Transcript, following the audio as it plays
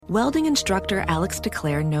Welding instructor Alex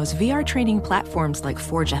DeClaire knows VR training platforms like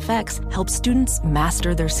Forge FX help students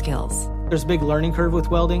master their skills. There's a big learning curve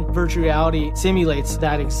with welding. Virtual reality simulates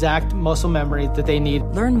that exact muscle memory that they need.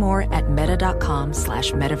 Learn more at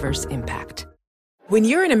meta.com/metaverseimpact. When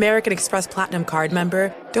you're an American Express Platinum card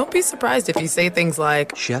member, don't be surprised if you say things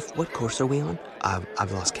like, "Chef, what course are we on?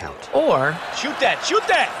 I've lost count." Or, "Shoot that, shoot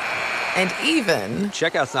that!" And even,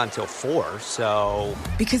 "Checkout's not until 4, so..."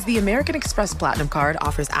 Because the American Express Platinum Card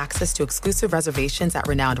offers access to exclusive reservations at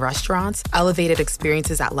renowned restaurants, elevated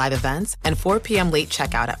experiences at live events, and 4 p.m. late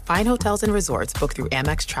checkout at fine hotels and resorts booked through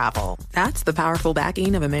Amex Travel. That's the powerful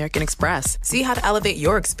backing of American Express. See how to elevate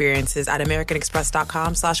your experiences at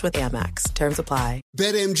americanexpress.com/withAmex. Terms apply.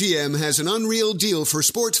 BetMGM has an unreal deal for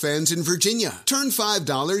sports fans in Virginia. Turn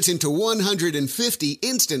 $5 into $150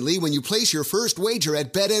 instantly when you place your first wager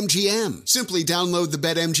at BetMGM. Simply download the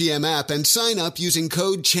BetMGM app and sign up using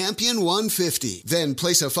code CHAMPION150. Then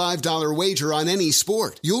place a $5 wager on any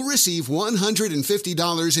sport. You'll receive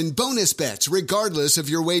 $150 in bonus bets regardless of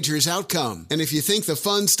your wager's outcome. And if you think the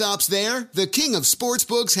fun stops there, the king of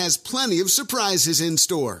sportsbooks has plenty of surprises in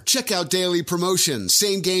store. Check out daily promotions,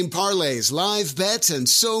 same-game parlays, live bets, and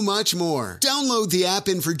so much more. Download the app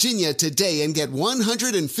in Virginia today and get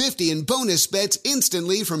 $150 in bonus bets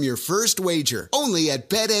instantly from your first wager. Only at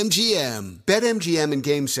BetMGM. BetMGM and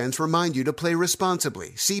GameSense remind you to play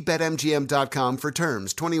responsibly. See BetMGM.com for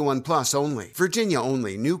terms. 21 plus only. Virginia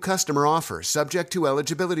only. New customer offer subject to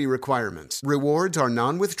eligibility requirements. Rewards are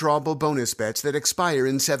non-withdrawable bonus bets that expire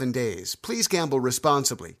in 7 days. Please gamble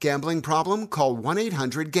responsibly. Gambling problem? Call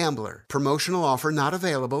 1-800-GAMBLER. Promotional offer not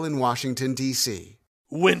available in Washington, D.C.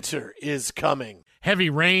 Winter is coming.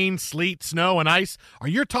 Heavy rain, sleet, snow, and ice. Are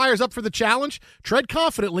your tires up for the challenge? Tread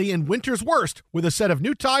confidently in winter's worst with a set of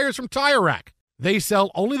new tires from Tire Rack. They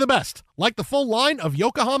sell only the best, like the full line of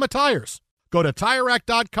Yokohama tires. Go to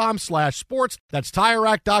TireRack.com/sports. That's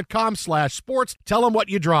TireRack.com/sports. Tell them what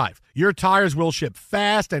you drive. Your tires will ship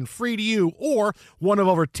fast and free to you or one of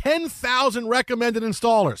over 10,000 recommended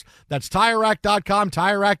installers. That's TireRack.com,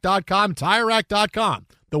 TireRack.com, TireRack.com.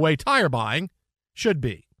 The way tire buying should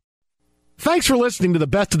be. Thanks for listening to the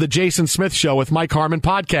Best of the Jason Smith Show with Mike Harmon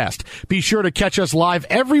podcast. Be sure to catch us live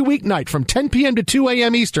every weeknight from 10 p.m. to 2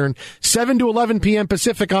 a.m. Eastern, 7 to 11 p.m.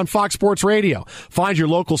 Pacific on Fox Sports Radio. Find your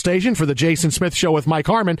local station for the Jason Smith Show with Mike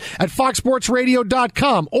Harmon at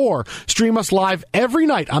foxsportsradio.com or stream us live every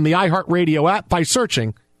night on the iHeartRadio app by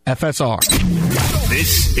searching FSR.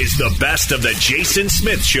 This is the Best of the Jason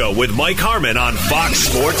Smith Show with Mike Harmon on Fox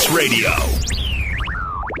Sports Radio.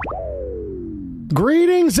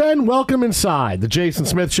 Greetings and welcome inside the Jason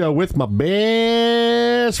Smith Show with my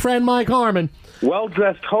best friend Mike Harmon.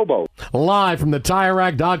 Well-dressed hobo. Live from the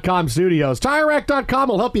TireRack.com studios. TireRack.com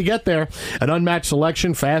will help you get there. An unmatched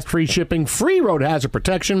selection, fast free shipping, free road hazard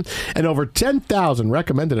protection, and over 10,000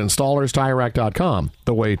 recommended installers. TireRack.com,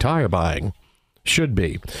 the way tire buying should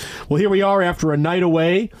be. Well, here we are after a night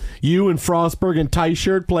away. You and Frostberg and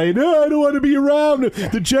T-shirt playing, I don't want to be around.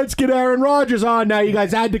 The Jets get Aaron Rodgers on. Now you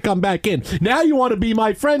guys had to come back in. Now you want to be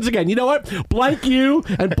my friends again. You know what? Blank you,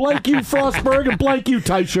 and blank you, Frostberg, and blank you,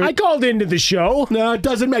 T-shirt. I called into the show. No, it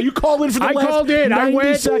doesn't matter. You called in for the last 90 I called in. 90 I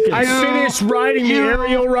went. seconds. I finished riding the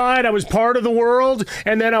aerial ride. I was part of the world,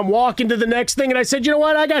 and then I'm walking to the next thing, and I said, you know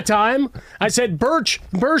what? I got time. I said, Birch,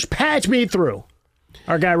 patch me through.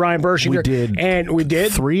 Our guy Ryan Bershinger. We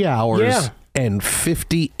did 3 hours and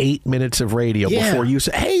 58 minutes of radio before you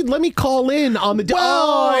said, hey, let me call in on the...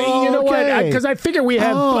 Well, you know what? Because I figure we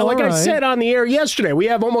have, I said on the air yesterday, we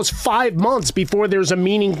have almost 5 months before there's a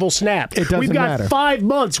meaningful snap. It doesn't We've got matter. 5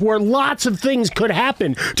 months where lots of things could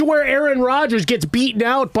happen, to where Aaron Rodgers gets beaten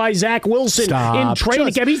out by Zach Wilson in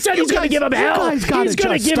training camp. He said he's going to give him hell. He's going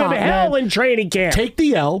to give him hell in training camp. Take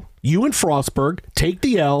the L. You and Frostberg, take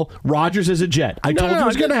the L. Rodgers is a Jet. I told you it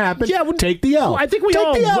was going to happen. Yeah, take the L. I think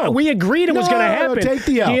we agreed it was going to happen. Take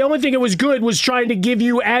the L. The only thing that was good was trying to give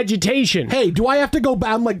you agitation. Hey, do I have to go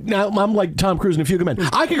back? I'm like Tom Cruise in A Few Good Men.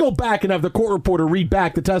 I could go back and have the court reporter read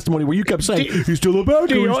back the testimony where you kept saying, he's still a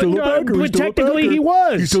backer, he's still a backer. But technically he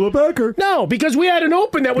was. He's still a backer. No, because we had an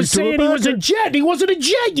open that was saying he was a Jet. He wasn't a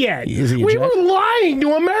Jet yet. Is he a we Jet? were lying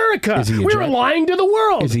to America. Is he a we Jet? were lying to the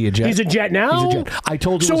world. Is he a Jet? He's a Jet now. He's a Jet. I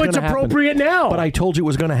told you so it was it's going to happen. appropriate now. But I told you it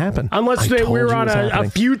was going to happen. Unless we were on a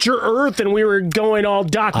future Earth and we were going all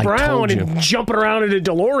Doc Brown and jumping around in a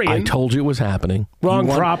DeLorean. I told you it was happening. Wrong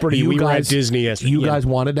property. We were at Disney yesterday. You guys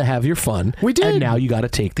wanted to have your fun. We did. And now you got to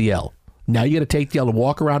take the L. Now you got to take the L and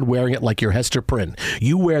walk around wearing it like you're Hester Prynne.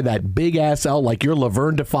 You wear that big-ass L like you're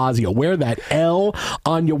Laverne DeFazio. Wear that L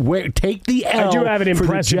on your... Take the L. I do have an impressive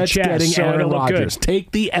for the Jets chest, getting so Aaron it'll look Rodgers. good.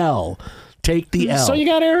 Take the L. Take the L. So you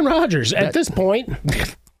got Aaron Rodgers. At this point...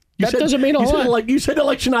 That doesn't mean a lot. You said it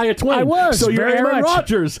like Shania Twain. I was. So you're Aaron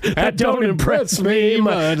Rodgers. That don't impress me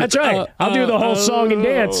much. That's right. I'll do the whole song and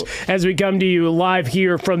dance as we come to you live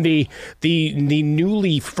here from the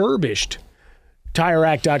newly furbished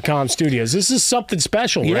TireRack.com studios. This is something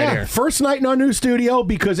special right here. First night in our new studio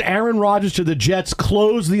because Aaron Rodgers to the Jets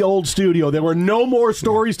closed the old studio. There were no more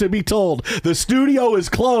stories to be told. The studio is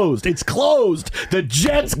closed. It's closed. The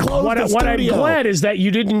Jets closed the studio. What I'm glad is that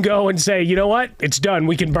you didn't go and say, you know what? It's done.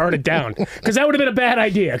 We can burn it down. Because that would have been a bad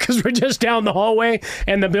idea because we're just down the hallway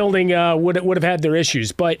and the building would have had their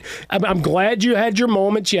issues. But I'm glad you had your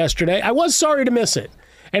moments yesterday. I was sorry to miss it.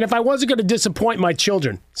 And if I wasn't going to disappoint my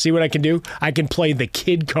children, see what I can do? I can play the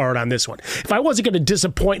kid card on this one. If I wasn't going to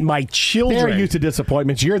disappoint my children. They're used to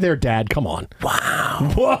disappointments. You're their dad. Come on.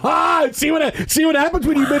 Wow. See what happens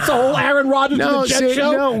when you miss a whole Aaron Rodgers to the Jets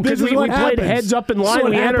show? No, because we played heads up in line.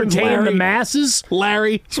 We entertained the masses.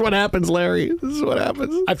 Larry, this is what happens, Larry. This is what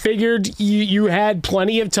happens. I figured you had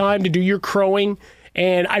plenty of time to do your crowing.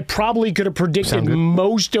 And I probably could have predicted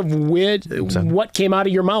most of what came out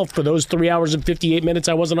of your mouth for those 3 hours and 58 minutes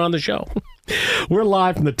I wasn't on the show. We're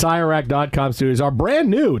live from the TireRack.com studios, our brand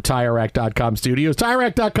new TireRack.com studios.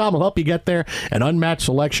 TireRack.com will help you get there. An unmatched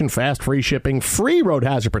selection, fast, free shipping, free road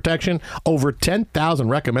hazard protection, over 10,000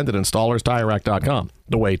 recommended installers. TireRack.com,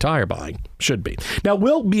 the way tire buying should be. Now,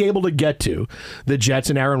 we'll be able to get to the Jets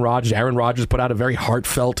and Aaron Rodgers. Aaron Rodgers put out a very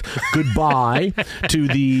heartfelt goodbye to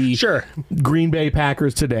the Green Bay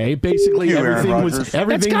Packers today. Basically, everything was...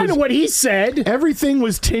 That's kind of what he said. Everything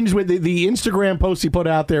was tinged with the Instagram post he put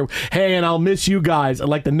out there. Hey, and I'll miss you guys.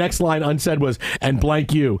 Like the next line unsaid was, and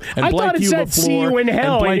blank you. And I blank thought it you said, see you in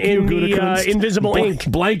hell in the invisible ink.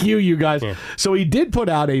 Blank you guys. Yeah. So he did put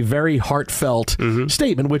out a very heartfelt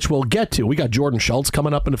statement, which we'll get to. We got Jordan Schultz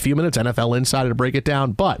coming up in a few minutes, NFL Insider, to break it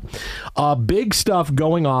down. But big stuff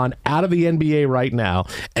going on out of the NBA right now,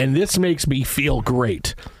 and this makes me feel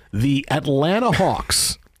great. The Atlanta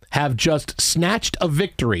Hawks have just snatched a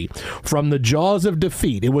victory from the jaws of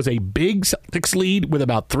defeat. It was a big Celtics lead with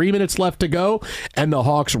about 3 minutes left to go, and the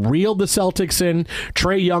Hawks reeled the Celtics in.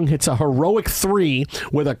 Trae Young hits a heroic three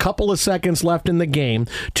with a couple of seconds left in the game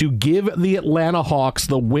to give the Atlanta Hawks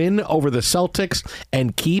the win over the Celtics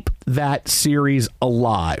and keep that series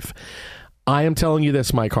alive. I am telling you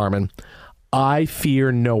this, Mike Harmon. I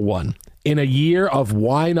fear no one. In a year of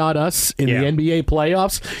why not us in the NBA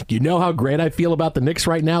playoffs, you know how great I feel about the Knicks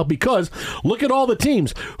right now? Because look at all the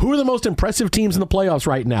teams. Who are the most impressive teams in the playoffs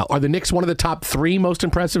right now? Are the Knicks one of the top three most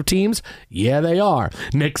impressive teams? Yeah, they are.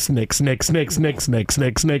 Knicks. See, I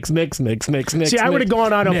would have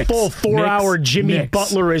gone on a full 4-hour Jimmy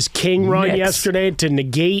Butler as king run yesterday to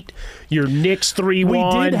negate your Knicks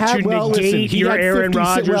 3-1, negate your Aaron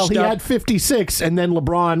Rodgers stuff. He had 56, and then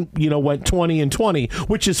LeBron, went 20 and 20,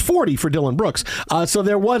 which is 40 for Dylan Brooks. So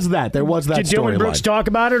there was that. Did Dylan Brooks talk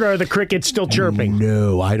about it, or are the crickets still chirping?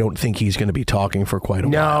 No, I don't think he's going to be talking for quite a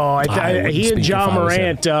while. No, he and John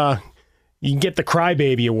Morant, you can get the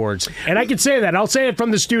Crybaby Awards. And I can say that. I'll say it from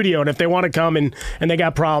the studio, and if they want to come and they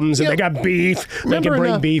got problems and they got beef, they can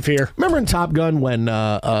bring beef here. Remember in Top Gun when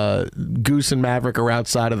Goose and Maverick are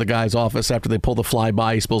outside of the guy's office after they pull the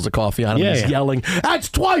flyby, he spills the coffee on him, and he's yelling, "That's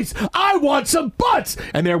twice! I want some butts!"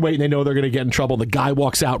 And they're waiting. They know they're going to get in trouble. The guy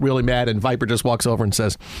walks out really mad, and Viper just walks over and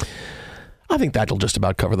says, I think that'll just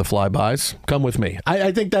about cover the flybys. Come with me.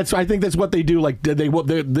 I think that's what they do. Like they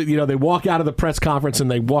walk out of the press conference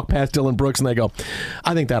and they walk past Dylan Brooks and they go,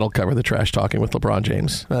 I think that'll cover the trash talking with LeBron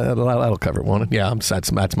James. That'll cover it, won't it? Yeah,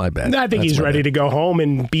 that's my bet. I think he's ready to go home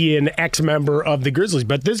and be an ex-member of the Grizzlies.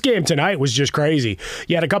 But this game tonight was just crazy.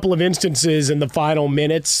 You had a couple of instances in the final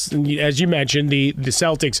minutes. As you mentioned, the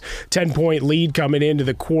Celtics 10-point lead coming into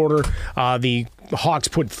the quarter. The Hawks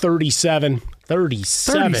put 37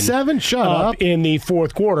 shut up in the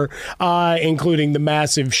fourth quarter, including the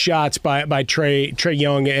massive shots by Trae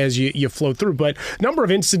Young as you flow through. But number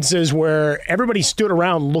of instances where everybody stood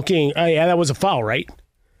around looking, oh, yeah, that was a foul, right?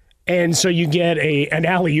 And so you get an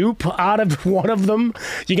alley-oop out of one of them.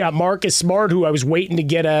 You got Marcus Smart, who I was waiting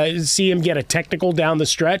to see him get a technical down the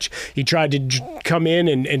stretch. He tried to come in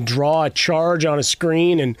and draw a charge on a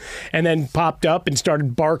screen and then popped up and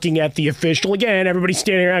started barking at the official. Again, everybody's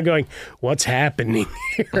standing around going, what's happening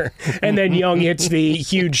here? And then Young hits the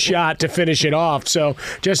huge shot to finish it off. So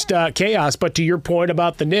just chaos. But to your point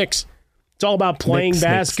about the Knicks, it's all about playing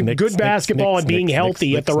good basketball and being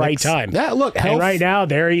healthy at the right time. Yeah, look, health, and right now,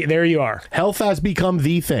 there you are. Health has become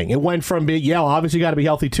the thing. It went from being, obviously you got to be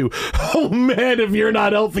healthy to, oh man, if you're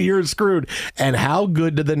not healthy, you're screwed. And how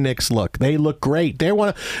good do the Knicks look? They look great.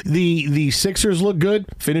 The Sixers look good,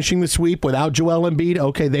 finishing the sweep without Joel Embiid.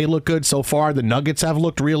 Okay, they look good so far. The Nuggets have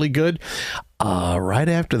looked really good. Right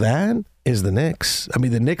after that is the Knicks. I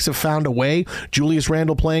mean, the Knicks have found a way. Julius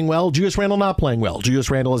Randle playing well. Julius Randle not playing well.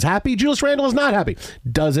 Julius Randle is happy. Julius Randle is not happy.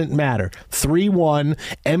 Doesn't matter. 3-1.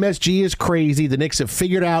 MSG is crazy. The Knicks have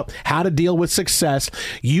figured out how to deal with success.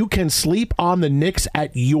 You can sleep on the Knicks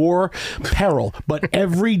at your peril, but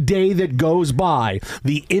every day that goes by,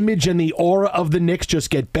 the image and the aura of the Knicks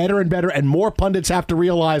just get better and better, and more pundits have to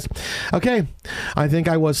realize, okay, I think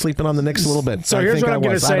I was sleeping on the Knicks a little bit. So here's what I'm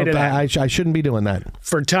going to say to that. I shouldn't be doing that.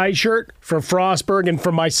 For Tie Shirt, for Frostberg, and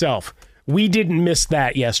for myself, we didn't miss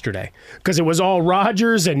that yesterday because it was all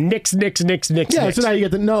Rodgers and Knicks. Yeah, Knicks. so now you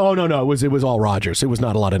get the no. It was all Rodgers. It was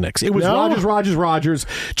not a lot of Knicks. It was Rodgers.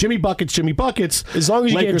 Jimmy Buckets. As long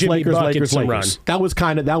as you Lakers, get Jimmy Lakers, Buckets Lakers, some Lakers. run. That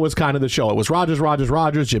was kind of the show. It was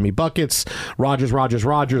Rodgers, Jimmy Buckets, Rodgers, Lakers, The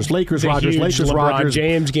Rodgers, huge Lakers, LeBron Rodgers,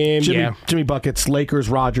 James game. Jimmy Buckets, Lakers,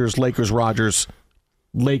 Rodgers, Lakers.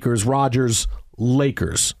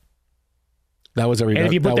 That was every. And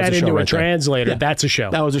if you put that into a translator, yeah, that's a show.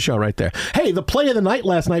 That was a show right there. Hey, the play of the night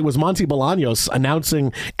last night was Monty Bolaños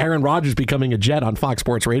announcing Aaron Rodgers becoming a Jet on Fox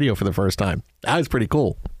Sports Radio for the first time. That was pretty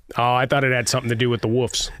cool. Oh, I thought it had something to do with the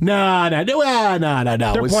Wolves. No.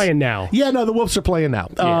 They're playing now. Yeah, no, the Wolves are playing now.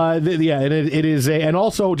 Yeah, and it is and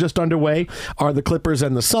also just underway are the Clippers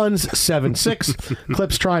and the Suns, 7-6.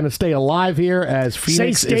 Clips trying to stay alive here as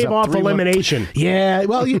Phoenix stave is up off 3-1. elimination. Yeah,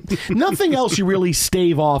 well, nothing else you really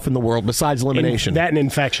stave off in the world besides elimination. That and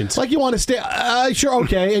infections. Like you want to stay, sure,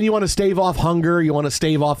 okay, and you want to stave off hunger, you want to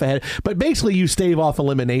stave off ahead, but basically you stave off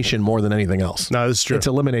elimination more than anything else. No, that's true. It's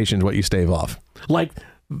elimination is what you stave off. Like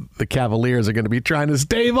the Cavaliers are going to be trying to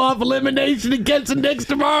stave off elimination against the Knicks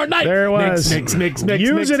tomorrow night. There it was. Knicks.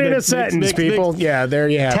 Use it in a sentence, people. Yeah, there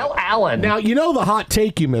you have it. Tell Alan. Now, you know the hot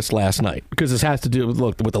take you missed last night, because this has to do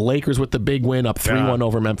with, with the Lakers with the big win up 3-1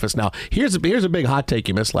 over Memphis. Now, here's a big hot take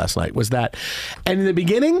you missed last night, was that, and in the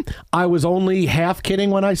beginning, I was only half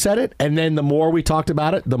kidding when I said it, and then the more we talked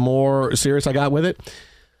about it, the more serious I got with it.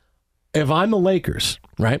 If I'm the Lakers,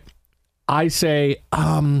 right, I say,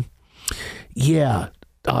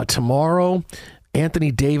 tomorrow,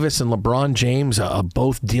 Anthony Davis and LeBron James are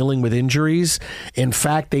both dealing with injuries. In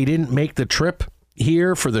fact, they didn't make the trip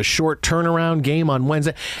here for the short turnaround game on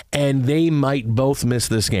Wednesday, and they might both miss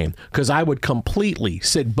this game, because I would completely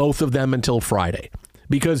sit both of them until Friday.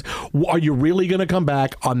 Because are you really going to come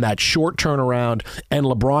back on that short turnaround and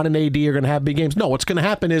LeBron and AD are going to have big games? No, what's going to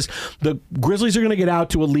happen is the Grizzlies are going to get out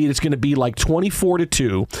to a lead. It's going to be like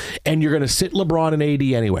 24-2, and you're going to sit LeBron and AD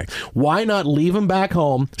anyway. Why not leave them back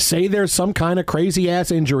home, say there's some kind of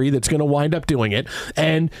crazy-ass injury that's going to wind up doing it,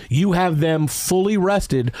 and you have them fully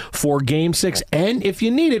rested for Game 6, and if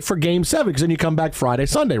you need it, for Game 7, because then you come back Friday,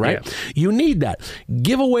 Sunday, right? Yeah. You need that.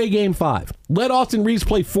 Give away Game 5. Let Austin Reeves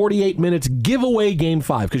play 48 minutes. Give away Game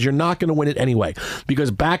 5, because you're not going to win it anyway.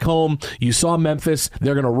 Because back home, you saw Memphis.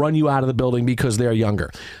 They're going to run you out of the building because they're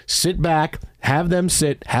younger. Sit back. Have them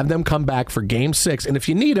sit, have them come back for Game 6. And if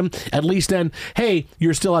you need them, at least then, hey,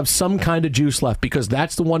 you still have some kind of juice left, because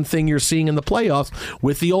that's the one thing you're seeing in the playoffs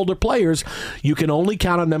with the older players. You can only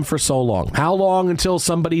count on them for so long. How long until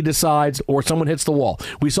somebody decides or someone hits the wall?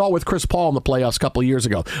 We saw it with Chris Paul in the playoffs a couple of years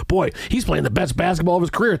ago. Boy, he's playing the best basketball of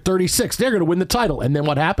his career at 36. They're going to win the title. And then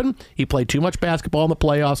what happened? He played too much basketball in the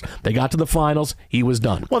playoffs. They got to the finals. He was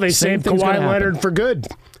done. Well, they saved Kawhi Leonard for good.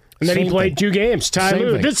 And then he played 2 games. Ty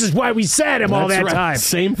Lue. This is why we sat him all that time.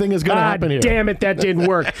 Same thing is going to happen here. Damn it, that didn't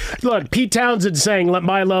work. Look, Pete Townsend saying, "Let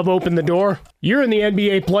my love open the door." You're in the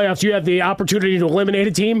NBA playoffs. You have the opportunity to eliminate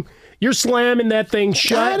a team. You're slamming that thing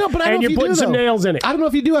shut, and you're putting some nails in it. I don't know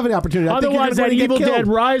if you do have an opportunity. Otherwise, that Evil Dead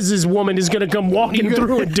Rises woman is going to come walking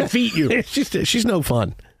through and defeat you. She's no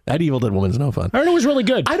fun. That Evil Dead woman's no fun. I heard it was really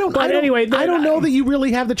good. I don't know that you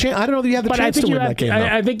really have the chance. I don't know that you have the chance to win that game.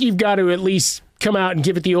 I think you've got to at least come out and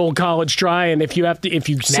give it the old college try, and if you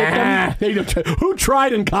sit them, who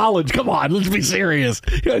tried in college? Come on, let's be serious.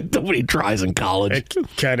 Nobody tries in college. It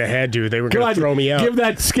kind of had to. They were going to throw me out. Give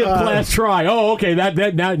that skip class try. Oh, okay.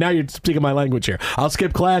 Now you're speaking my language here. I'll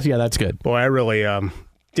skip class. Yeah, that's good. Boy, I really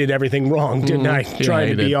did everything wrong, didn't I? Trying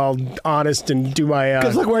to be all honest and do my...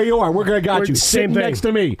 Because look where you are. Where I got you. Sitting next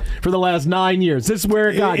to me for the last 9 years. This is where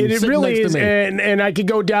it got you. It really is, and I could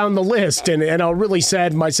go down the list, and I'll really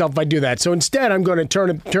sad myself if I do that. So instead, I'm going to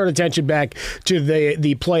turn attention back to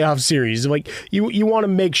the playoff series. Like, you want to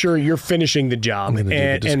make sure you're finishing the job.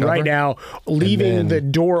 And right now, leaving the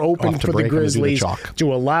door open for the Grizzlies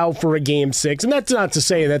to allow for a Game 6. And that's not to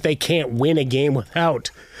say that they can't win a game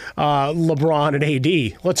without LeBron and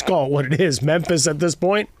AD. Let's call it what it is. Memphis at this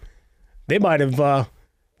point, they might have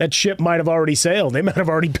that ship might have already sailed. They might have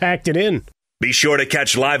already packed it in. Be sure to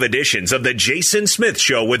catch live editions of The Jason Smith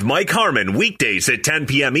Show with Mike Harmon weekdays at 10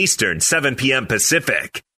 p.m. Eastern, 7 p.m.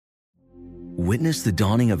 Pacific. Witness the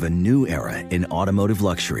dawning of a new era in automotive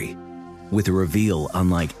luxury with a reveal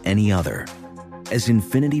unlike any other as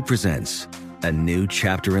Infiniti presents a new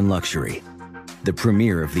chapter in luxury, the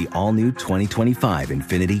premiere of the all-new 2025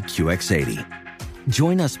 Infiniti QX80.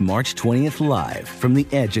 Join us March 20th live from the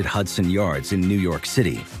Edge at Hudson Yards in New York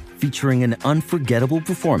City, featuring an unforgettable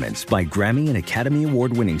performance by Grammy and Academy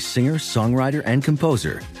Award-winning singer, songwriter, and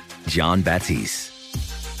composer, Jon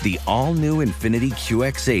Batiste. The all-new Infiniti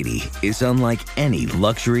QX80 is unlike any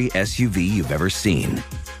luxury SUV you've ever seen.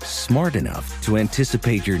 Smart enough to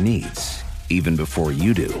anticipate your needs, even before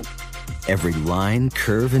you do. Every line,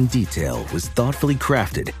 curve, and detail was thoughtfully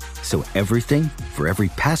crafted, so everything for every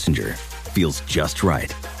passenger feels just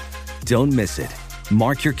right. Don't miss it.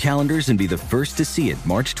 Mark your calendars and be the first to see it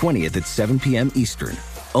March 20th at 7 p.m. Eastern,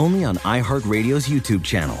 only on iHeartRadio's YouTube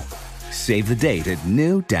channel. Save the date at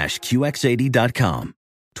new-QX80.com.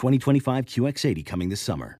 2025 QX80 coming this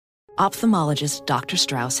summer. Ophthalmologist Dr.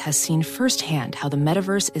 Strauss has seen firsthand how the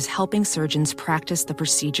metaverse is helping surgeons practice the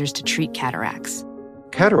procedures to treat cataracts.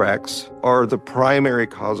 Cataracts are the primary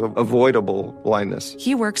cause of avoidable blindness.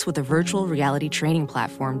 He works with a virtual reality training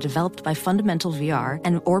platform developed by Fundamental VR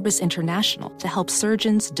and Orbis International to help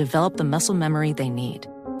surgeons develop the muscle memory they need.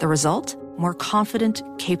 The result? More confident,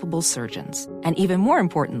 capable surgeons. And even more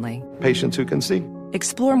importantly, patients who can see.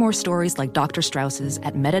 Explore more stories like Dr. Strauss's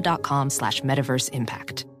at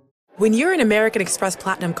meta.com/metaverseimpact. When you're an American Express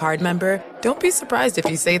Platinum Card member, don't be surprised if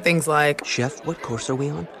you say things like, Chef, what course are we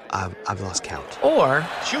on? I've lost count. or,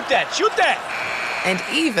 Shoot that, shoot that! and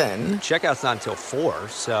even, Checkout's not until 4,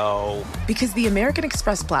 so... because the American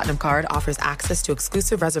Express Platinum Card offers access to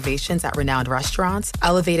exclusive reservations at renowned restaurants,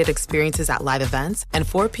 elevated experiences at live events, and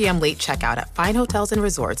 4 p.m. late checkout at fine hotels and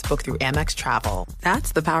resorts booked through Amex Travel.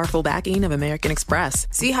 That's the powerful backing of American Express.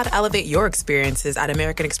 See how to elevate your experiences at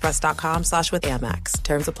americanexpress.com/withAmex.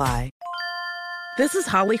 Terms apply. This is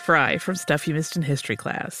Holly Fry from Stuff You Missed in History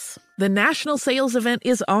class. The national sales event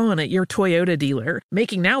is on at your Toyota dealer,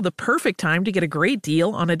 making now the perfect time to get a great deal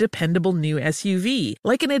on a dependable new SUV,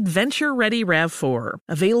 like an adventure-ready RAV4.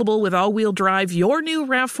 Available with all-wheel drive, your new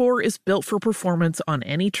RAV4 is built for performance on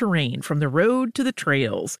any terrain, from the road to the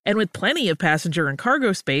trails. And with plenty of passenger and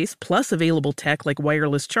cargo space, plus available tech like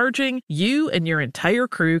wireless charging, you and your entire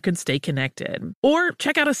crew can stay connected. Or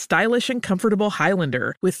check out a stylish and comfortable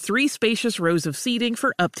Highlander with 3 spacious rows of seating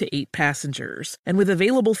for up to 8 passengers. And with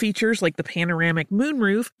available features like the panoramic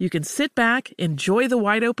moonroof, you can sit back, enjoy the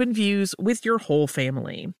wide open views with your whole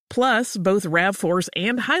family. Plus, both RAV4s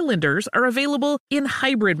and Highlanders are available in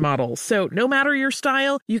hybrid models, so no matter your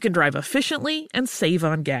style, you can drive efficiently and save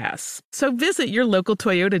on gas. So visit your local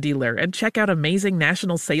Toyota dealer and check out amazing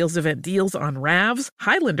national sales event deals on RAVs,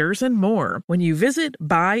 Highlanders, and more when you visit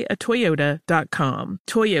buyatoyota.com.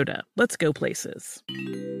 Toyota, let's go places.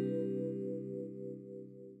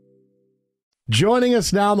 Joining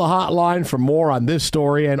us now on the hotline for more on this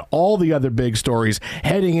story and all the other big stories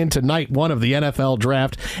heading into night 1 of the NFL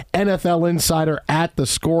draft, NFL insider at The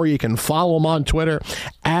Score. You can follow him on Twitter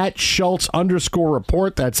at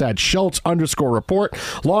Schultz_report. That's at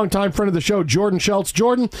Schultz_report. Longtime friend of the show, Jordan Schultz.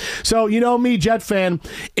 Jordan, so you know me, Jet fan.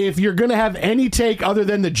 If you're going to have any take other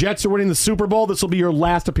than the Jets are winning the Super Bowl, this will be your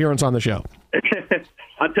last appearance on the show.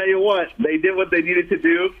 I'll tell you what, they did what they needed to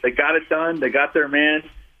do. They got it done. They got their man.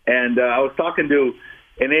 And I was talking to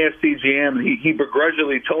an AFC GM, and he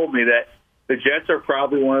begrudgingly told me that the Jets are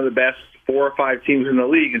probably one of the best 4 or 5 teams in the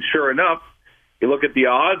league. And sure enough, you look at the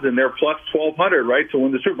odds, and they're plus 1,200, right, to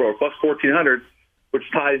win the Super Bowl, plus 1,400, which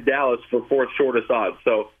ties Dallas for 4th shortest odds.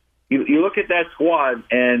 So you look at that squad,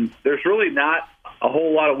 and there's really not a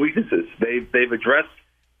whole lot of weaknesses. They've addressed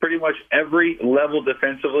pretty much every level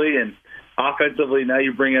defensively, and offensively, now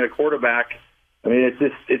you bring in a quarterback. I mean,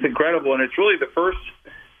 it's incredible, and it's really the first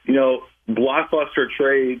blockbuster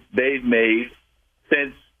trade they've made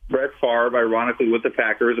since Brett Favre, ironically, with the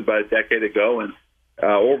Packers about a decade ago, and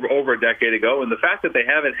over a decade ago. And the fact that they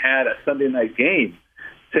haven't had a Sunday night game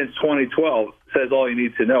since 2012 says all you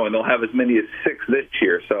need to know, and they'll have as many as 6 this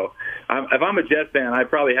year. So if I'm a Jets fan, I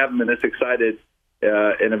probably haven't been this excited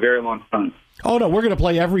in a very long time. Oh, no, we're going to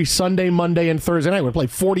play every Sunday, Monday, and Thursday night. We're going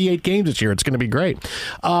to play 48 games this year. It's going to be great.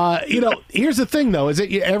 Here's the thing, though, is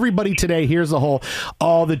that everybody today hears the whole,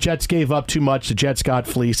 the Jets gave up too much, the Jets got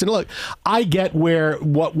fleeced. And look, I get where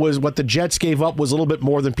what the Jets gave up was a little bit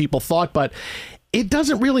more than people thought, but it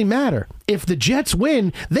doesn't really matter. If the Jets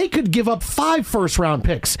win, they could give up 5 first-round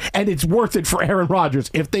picks, and it's worth it for Aaron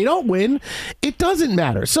Rodgers. If they don't win, it doesn't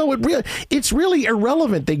matter. So it's really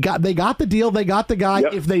irrelevant. They got the deal. They got the guy.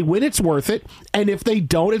 Yep. If they win, it's worth it. And if they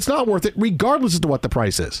don't, it's not worth it, regardless as to what the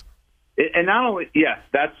price is. And not only, yes,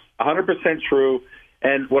 that's 100% true.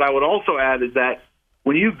 And what I would also add is that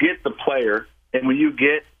when you get the player and when you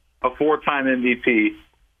get a 4-time MVP,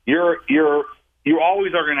 you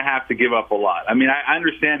always are going to have to give up a lot. I mean, I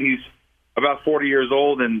understand he's about 40 years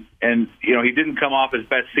old and he didn't come off his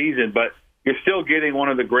best season, but you're still getting one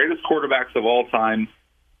of the greatest quarterbacks of all time.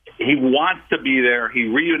 He wants to be there. He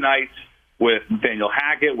reunites with Nathaniel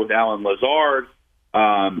Hackett, with Alan Lazard.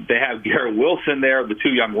 They have Garrett Wilson there, the 2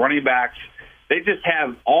 young running backs. They just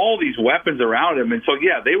have all these weapons around him. And so,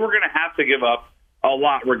 yeah, they were going to have to give up a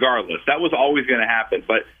lot regardless. That was always going to happen.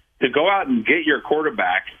 But to go out and get your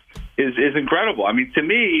quarterback is incredible. I mean, to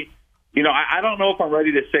me, I don't know if I'm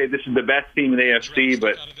ready to say this is the best team in the AFC,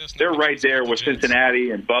 but they're right there with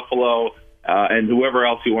Cincinnati and Buffalo and whoever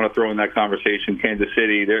else you want to throw in that conversation, Kansas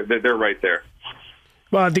City. They're right there.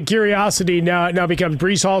 Well, the curiosity now becomes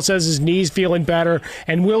Breece Hall says his knee's feeling better,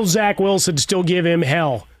 and will Zach Wilson still give him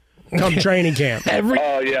hell come training camp?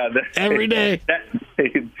 every day.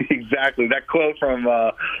 Exactly. That quote from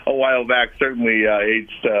a while back certainly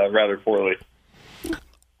aged rather poorly.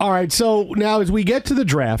 All right, so now as we get to the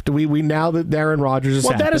draft, we now that Aaron Rodgers is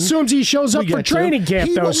that assumes he shows up for training camp,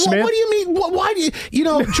 though, Smith. What do you mean? Why do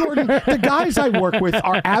you Jordan, the guys I work with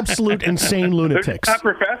are absolute insane lunatics. They're not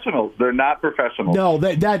professionals. They're not professionals. No,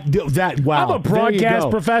 that wow. I'm a broadcast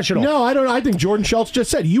professional. No, I don't. I think Jordan Schultz just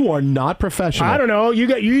said you are not professional. I don't know.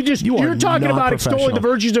 You're talking about extolling the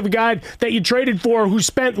virtues of a guy that you traded for who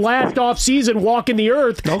spent last offseason walking the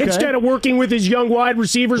earth instead of working with his young wide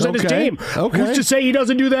receivers and his team. Okay. Who's to say he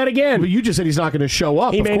doesn't do that again? But you just said he's not going to show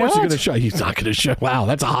up. Of course he's not going to show. Wow,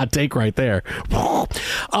 that's a hot take right there.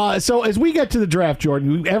 So as we get to the draft,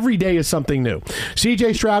 Jordan, every day is something new.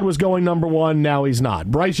 C.J. Stroud was going number 1. Now he's not.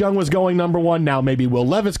 Bryce Young was going number 1. Now maybe Will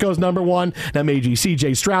Levis goes number 1. Now maybe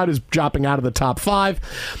C.J. Stroud is dropping out of the top 5.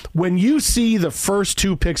 When you see the first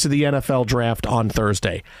 2 picks of the NFL draft on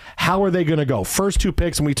Thursday, how are they going to go? First 2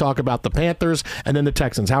 picks, and we talk about the Panthers and then the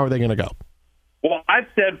Texans. How are they going to go? Well, I've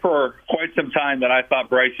said for quite some time that I thought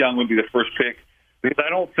Bryce Young would be the first pick because I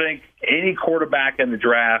don't think any quarterback in the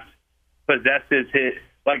draft possesses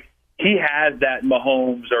he has that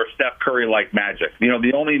Mahomes or Steph Curry-like magic.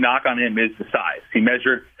 The only knock on him is the size. He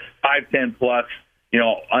measured 5'10 plus,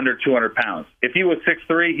 under 200 pounds. If he was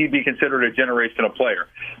 6'3", he'd be considered a generational player.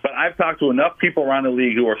 But I've talked to enough people around the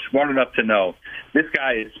league who are smart enough to know this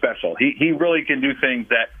guy is special. He really can do things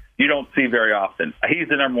that you don't see very often. He's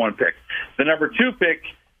the number 1 pick. The number 2 pick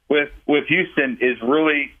with Houston is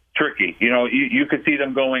really tricky. You could see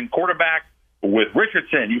them going quarterback with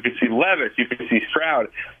Richardson. You could see Levis. You could see Stroud.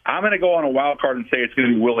 I'm going to go on a wild card and say it's going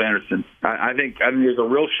to be Will Anderson. I think there's a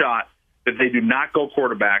real shot that they do not go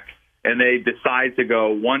quarterback and they decide to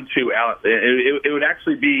go 1-2. It would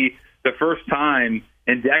actually be the first time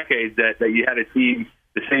in decades that you had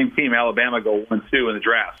the same team, Alabama, go 1-2 in the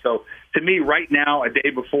draft. So to me, right now, a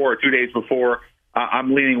day before or 2 days before,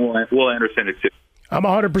 I'm leaning Will Anderson at 2. I'm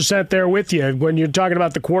 100% there with you. When you're talking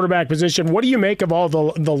about the quarterback position, what do you make of all the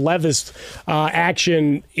Levis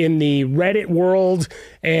action in the Reddit world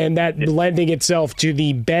and that lending itself to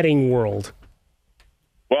the betting world?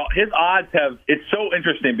 Well, his odds it's so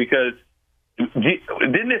interesting because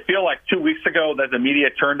didn't it feel like 2 weeks ago that the media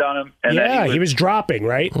turned on him? And that he was dropping,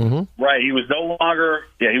 right? Mm-hmm. Right. He was no longer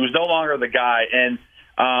the guy. And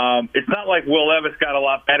it's not like Will Levis got a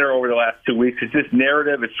lot better over the last 2 weeks. It's just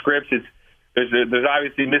narrative, it's scripts, there's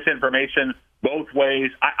obviously misinformation both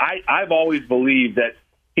ways. I've always believed that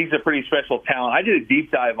he's a pretty special talent. I did a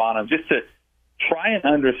deep dive on him just to try and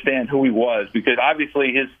understand who he was because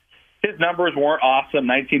obviously his numbers weren't awesome,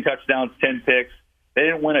 19 touchdowns, 10 picks. They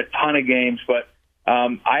didn't win a ton of games, but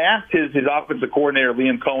I asked his offensive coordinator,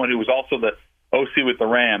 Liam Cohen, who was also the OC with the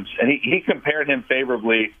Rams, and he compared him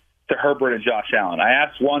favorably to Herbert and Josh Allen. I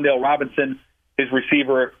asked Wan'Dale Robinson, his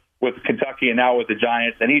receiver with Kentucky and now with the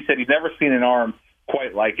Giants, and he said he's never seen an arm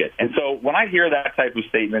quite like it. And so when I hear those types of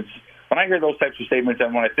statements,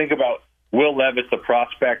 and when I think about Will Levis, the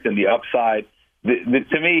prospect and the upside,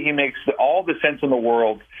 to me, he makes all the sense in the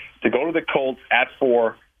world to go to the Colts at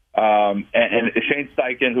 4, and Shane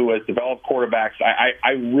Steichen, who has developed quarterbacks.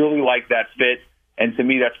 I really like that fit, and to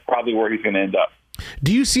me, that's probably where he's going to end up.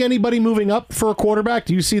 Do you see anybody moving up for a quarterback?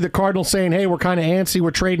 Do you see the Cardinals saying, hey, we're kind of antsy,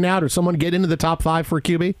 we're trading out, or someone get into the top 5 for a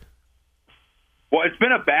QB? Well, it's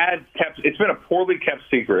been a poorly kept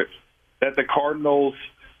secret that the Cardinals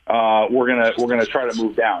were gonna try to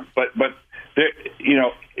move down. But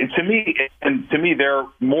to me, they're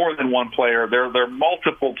more than one player. They're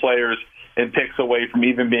multiple players and picks away from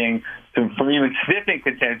even being sniffing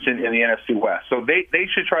contention in the NFC West. So they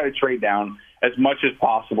should try to trade down as much as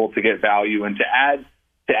possible to get value and to add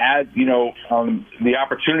the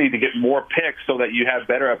opportunity to get more picks so that you have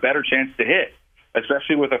a better chance to hit,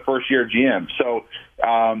 especially with a first-year GM. So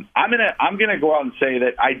I'm gonna go out and say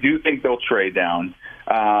that I do think they'll trade down,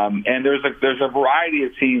 and there's a variety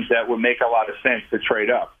of teams that would make a lot of sense to trade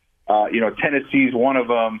up. Tennessee's one of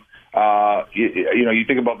them. You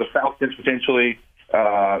think about the Falcons potentially.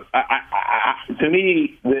 To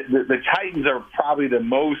me, the Titans are probably the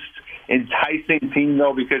most enticing team,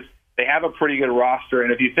 though, because they have a pretty good roster.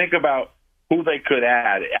 And if you think about who they could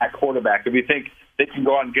add at quarterback, if you think they can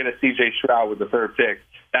go out and get a C.J. Stroud with the third pick,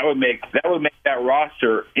 that would make that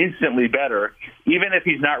roster instantly better, even if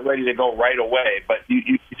he's not ready to go right away. But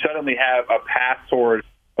you suddenly have a path toward,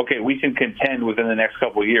 okay, we can contend within the next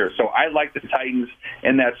couple of years. So I like the Titans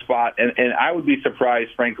in that spot, and I would be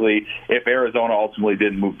surprised, frankly, if Arizona ultimately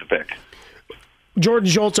didn't move the pick. Jordan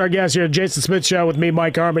Schultz, our guest here, Jason Smith Show with me,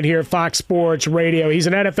 Mike Harmon here, Fox Sports Radio. He's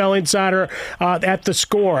an NFL insider at The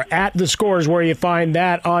Score. At The Score is where you find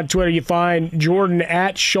that. On Twitter, you find Jordan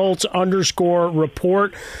at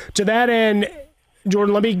Schultz_report. To that end,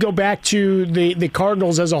 Jordan, let me go back to the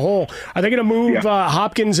Cardinals as a whole. Are they going to move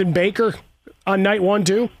Hopkins and Baker on night one,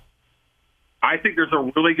 too? I think there's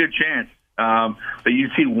a really good chance that you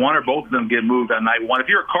see one or both of them get moved on night one. If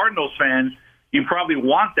you're a Cardinals fan, you probably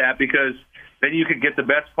want that because then you could get the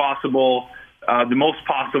best possible, the most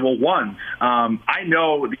possible ones. I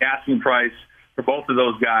know the asking price for both of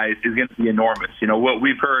those guys is going to be enormous. What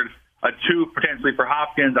we've heard, a 2 potentially for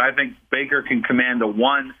Hopkins. I think Baker can command a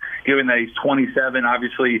 1, given that he's 27.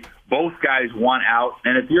 Obviously, both guys want out.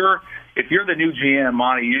 And if you're the new GM,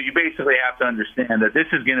 Monty, you basically have to understand that this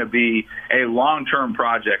is going to be a long-term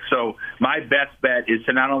project. So my best bet is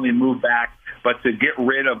to not only move back, but to get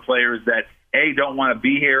rid of players that, A, don't want to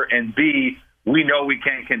be here, and B, we know we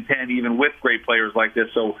can't contend even with great players like this,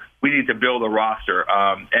 so we need to build a roster.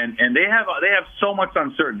 And they have so much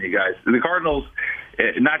uncertainty, guys. The Cardinals,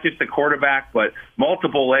 not just the quarterback, but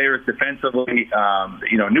multiple layers defensively,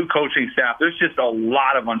 new coaching staff. There's just a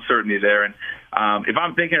lot of uncertainty there. And if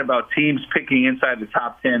I'm thinking about teams picking inside the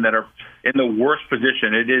top 10 that are in the worst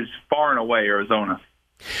position, it is far and away Arizona.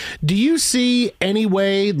 Do you see any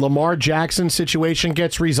way Lamar Jackson's situation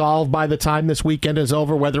gets resolved by the time this weekend is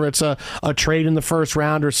over, whether it's a trade in the first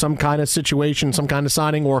round or some kind of situation, some kind of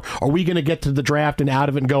signing, or are we going to get to the draft and out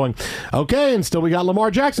of it and going, okay, and still we got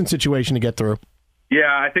Lamar Jackson's situation to get through?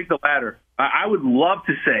 Yeah, I think the latter. I would love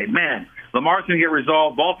to say, man, Lamar's going to get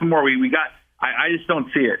resolved. Baltimore, we got. I just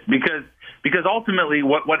don't see it because ultimately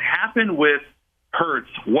what happened with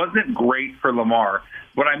Hurts wasn't great for Lamar.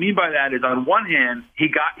 What I mean by that is, on one hand, he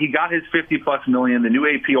got his $50+ million, the new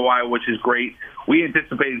APOI, which is great. We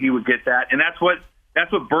anticipated he would get that, and that's what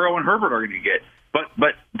Burrow and Herbert are going to get.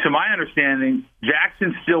 But to my understanding,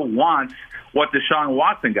 Jackson still wants what Deshaun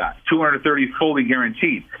Watson got, $230 fully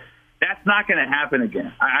guaranteed. That's not going to happen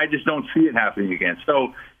again. I just don't see it happening again.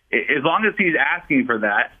 So as long as he's asking for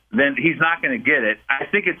that, then he's not going to get it. I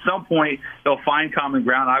think at some point they'll find common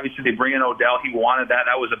ground. Obviously, they bring in Odell. He wanted that.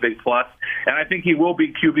 That was a big plus. And I think he will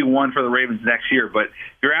be QB1 for the Ravens next year. But if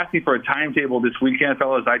you're asking for a timetable this weekend,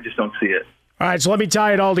 fellas, I just don't see it. All right, so let me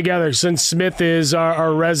tie it all together. Since Smith is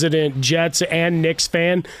our resident Jets and Knicks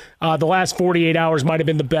fan, the last 48 hours might have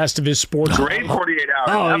been the best of his sports. Great 48 hours.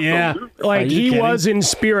 Oh, absolutely. Yeah. Like, he was in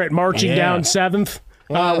spirit marching down 7th.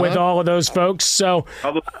 With all of those folks. So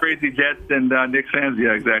all those crazy Jets and Knicks fans,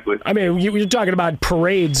 yeah, exactly. I mean, you're talking about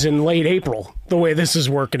parades in late April, the way this is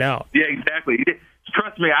working out. Yeah, exactly.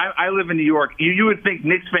 Trust me, I live in New York. You would think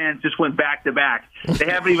Knicks fans just went back-to-back. They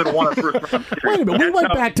haven't even won a first-round series. Wait a minute, we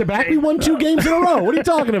went back-to-back? We won 2 games in a row. What are you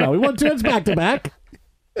talking about? We won 2 games back-to-back.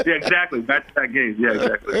 Yeah, exactly. Back-to-back games. Yeah,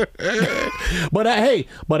 exactly.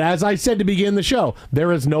 But as I said to begin the show,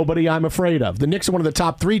 there is nobody I'm afraid of. The Knicks are one of the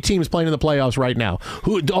top 3 teams playing in the playoffs right now.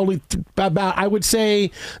 I would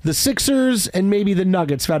say the Sixers and maybe the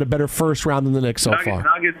Nuggets have had a better first round than the Knicks so far.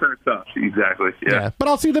 Nuggets are tough. Exactly. Yeah. But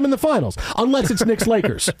I'll see them in the finals, unless it's Knicks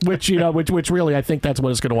Lakers, which really I think that's what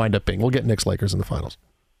it's going to wind up being. We'll get Knicks Lakers in the finals.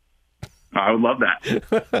 I would love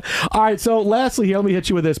that. All right, so lastly, let me hit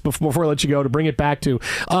you with this before I let you go to bring it back to,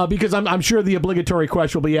 because I'm sure the obligatory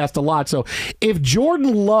question will be asked a lot. So if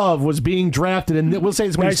Jordan Love was being drafted, and we'll say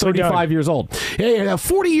it's when he's 35 years old, a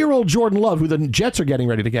 40-year-old Jordan Love, who the Jets are getting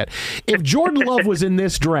ready to get, if Jordan Love was in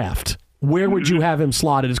this draft, where would you have him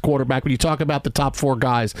slotted as quarterback when you talk about the top 4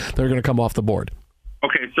 guys that are going to come off the board?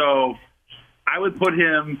 Okay, so I would put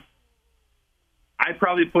him... I'd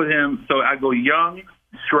probably put him. So I go Young,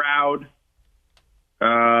 Stroud.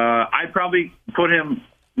 I'd probably put him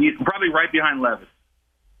right behind Levis.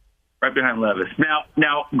 Right behind Levis.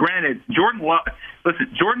 Now, granted, Jordan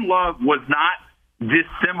Love was not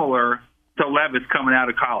dissimilar to Levis coming out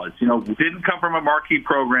of college. Didn't come from a marquee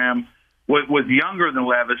program, was younger than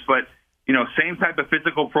Levis, but, same type of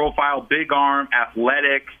physical profile, big arm,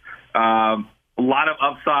 athletic, a lot of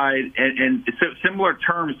upside, and similar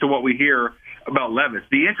terms to what we hear about Levis.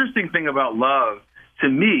 The interesting thing about Love, to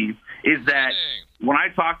me, is that when I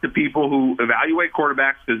talk to people who evaluate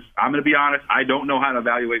quarterbacks, because I'm going to be honest, I don't know how to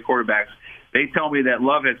evaluate quarterbacks, they tell me that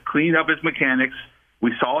Love has cleaned up his mechanics.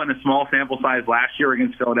 We saw it in a small sample size last year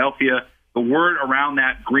against Philadelphia. The word around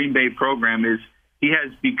that Green Bay program is he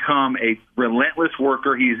has become a relentless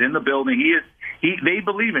worker. He's in the building. They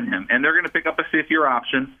believe in him, and they're going to pick up a fifth-year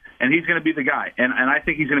option, and he's going to be the guy. And I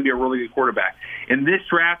think he's going to be a really good quarterback. In this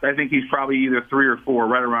draft, I think he's probably either 3 or 4,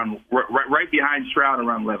 right behind Stroud,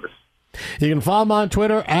 around Levis. You can follow him on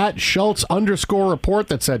Twitter at Schultz_report.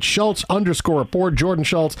 That's at Schultz_report. Jordan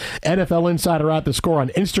Schultz, NFL Insider at the score on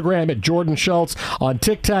Instagram at Jordan Schultz, on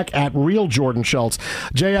TikTok at Real Jordan Schultz.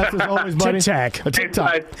 JF, as always, buddy.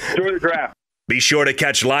 TikTok. Enjoy the draft. Be sure to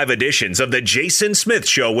catch live editions of The Jason Smith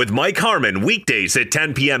Show with Mike Harmon weekdays at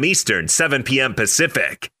 10 p.m. Eastern, 7 p.m.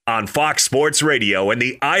 Pacific on Fox Sports Radio and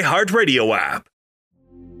the iHeartRadio app.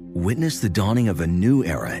 Witness the dawning of a new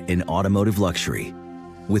era in automotive luxury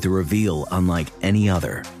with a reveal unlike any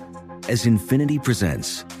other as Infiniti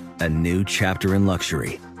presents a new chapter in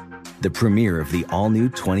luxury, the premiere of the all-new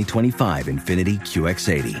 2025 Infiniti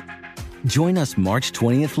QX80. Join us March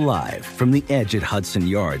 20th live from the Edge at Hudson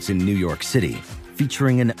Yards in New York City,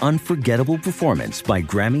 featuring an unforgettable performance by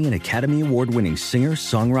Grammy and Academy Award-winning singer,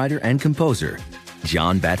 songwriter, and composer,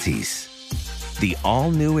 Jon Batiste. The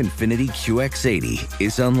all-new Infiniti QX80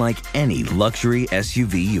 is unlike any luxury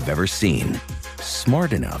SUV you've ever seen.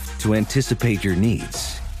 Smart enough to anticipate your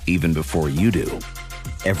needs, even before you do.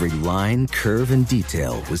 Every line, curve, and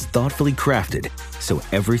detail was thoughtfully crafted, so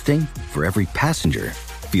everything for every passenger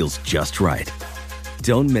feels just right.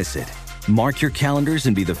 Don't miss it. Mark your calendars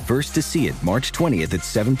and be the first to see it March 20th at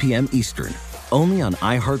 7 p.m. Eastern, only on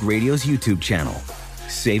iHeartRadio's YouTube channel.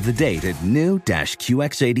 Save the date at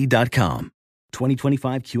new-QX80.com.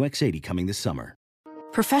 2025 QX80 coming this summer.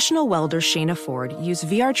 Professional welder Shayna Ford used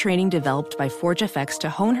VR training developed by ForgeFX to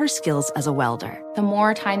hone her skills as a welder. The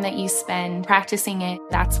more time that you spend practicing it,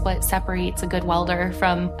 that's what separates a good welder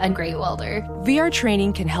from a great welder. VR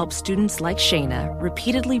training can help students like Shayna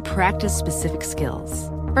repeatedly practice specific skills.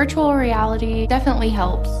 Virtual reality definitely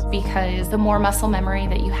helps because the more muscle memory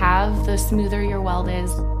that you have, the smoother your weld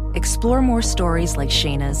is. Explore more stories like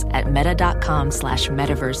Shayna's at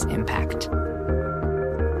meta.com/metaverseimpact.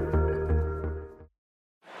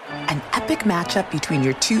 An epic matchup between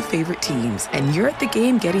your two favorite teams, and you're at the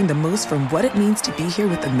game getting the most from what it means to be here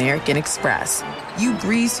with American Express. You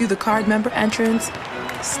breeze through the card member entrance,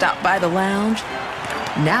 stop by the lounge.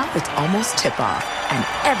 Now it's almost tip-off, and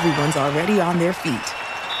everyone's already on their feet.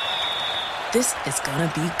 This is gonna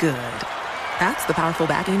be good. That's the powerful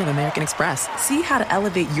backing of American Express. See how to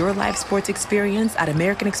elevate your live sports experience at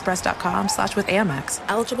americanexpress.com/withAmex.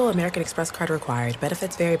 Eligible American Express card required.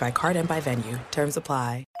 Benefits vary by card and by venue. Terms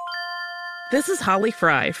apply. This is Holly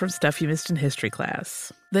Fry from Stuff You Missed in History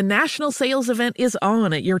class. The national sales event is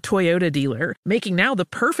on at your Toyota dealer, making now the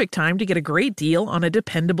perfect time to get a great deal on a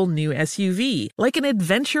dependable new SUV, like an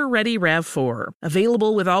adventure-ready RAV4.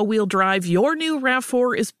 Available with all-wheel drive, your new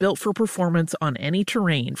RAV4 is built for performance on any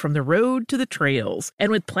terrain, from the road to the trails.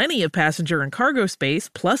 And with plenty of passenger and cargo space,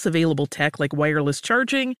 plus available tech like wireless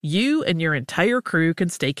charging, you and your entire crew can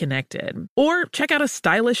stay connected. Or check out a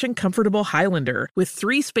stylish and comfortable Highlander with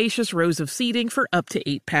 3 spacious rows of seating for up to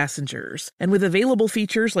 8 passengers. And with available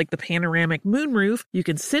features like the panoramic moonroof, you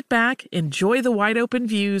can sit back, enjoy the wide open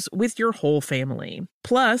views with your whole family.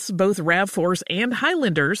 Plus, both RAV4s and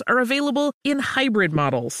Highlanders are available in hybrid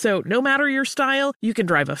models, so no matter your style, you can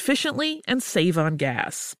drive efficiently and save on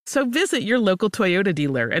gas. So visit your local Toyota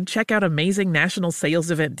dealer and check out amazing national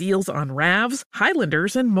sales event deals on RAVs,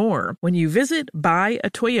 Highlanders, and more when you visit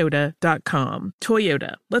buyatoyota.com.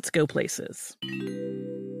 Toyota, let's go places.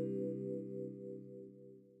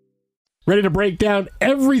 Ready to break down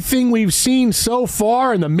everything we've seen so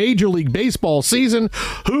far in the Major League Baseball season.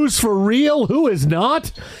 Who's for real? Who is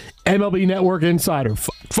not? MLB Network Insider,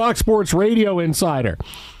 Fox Sports Radio Insider,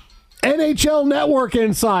 NHL Network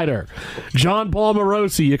Insider, John Paul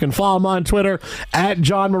Morosi. You can follow him on Twitter at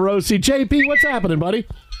John Morosi. JP, what's happening, buddy?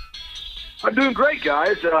 I'm doing great,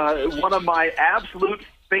 guys. One of my absolute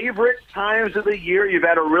favorite times of the year. You've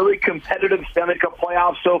had a really competitive Stanley Cup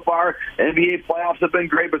playoffs so far. NBA playoffs have been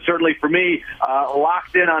great, but certainly for me,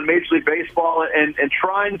 locked in on Major League Baseball and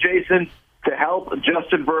trying, Jason, to help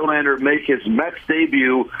Justin Verlander make his Mets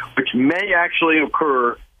debut, which may actually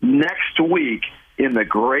occur next week in the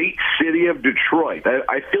great city of Detroit.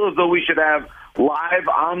 I feel as though we should have live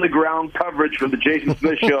on-the-ground coverage for the Jason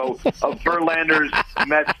Smith Show of Verlander's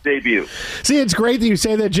Mets debut. See, it's great that you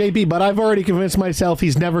say that, JP, but I've already convinced myself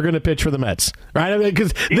he's never going to pitch for the Mets, right? I mean,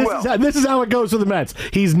 because this is how it goes for the Mets.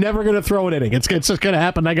 He's never going to throw an inning. It's just going to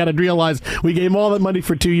happen. I got to realize we gave him all that money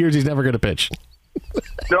for 2 years. He's never going to pitch.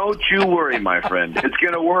 Don't you worry, my friend. It's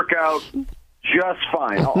going to work out just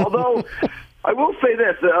fine. Although, I will say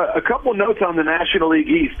this, a couple notes on the National League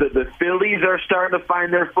East. The Phillies are starting to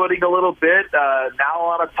find their footing a little bit. Now a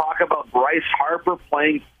lot of talk about Bryce Harper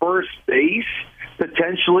playing first base,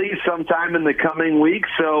 potentially sometime in the coming weeks.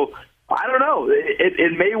 So, I don't know.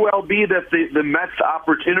 It may well be that the Mets'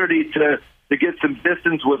 opportunity to get some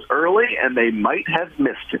distance was early, and they might have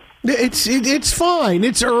missed it. It's fine.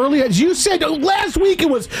 It's early. As you said, last week it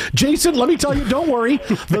was, Jason, let me tell you, don't worry.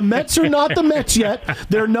 The Mets are not the Mets yet.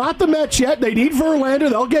 They're not the Mets yet. They need Verlander.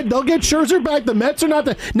 They'll get Scherzer back. The Mets are not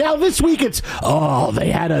the... Now this week it's,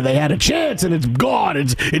 they had a chance, and it's gone.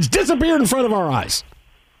 It's disappeared in front of our eyes.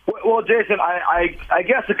 Well, Jason, I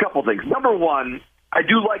guess a couple things. Number one, I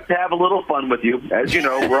do like to have a little fun with you. As you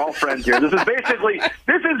know, we're all friends here. This is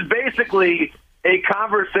basically a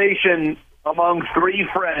conversation among three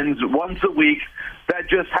friends once a week that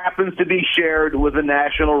just happens to be shared with a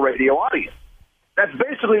national radio audience. That's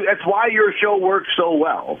why your show works so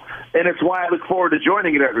well, and it's why I look forward to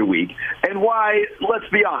joining it every week, and why, let's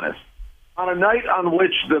be honest, on a night on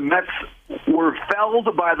which the Mets were felled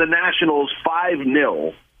by the Nationals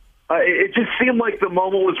 5-0, it just seemed like the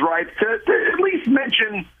moment was right to at least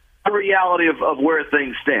mention the reality of where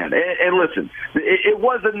things stand. And listen, it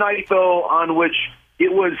was a night, though, on which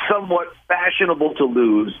it was somewhat fashionable to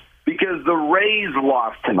lose because the Rays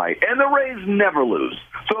lost tonight, and the Rays never lose.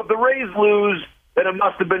 So if the Rays lose, then it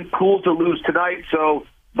must have been cool to lose tonight. So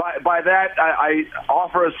by that, I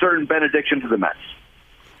offer a certain benediction to the Mets.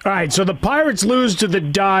 All right, so the Pirates lose to the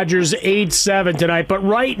Dodgers 8-7 tonight, but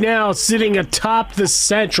right now sitting atop the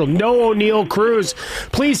Central, no O'Neal Cruz.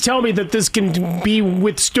 Please tell me that this can be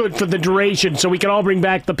withstood for the duration so we can all bring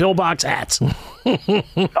back the pillbox hats.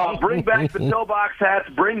 Bring back the pillbox hats.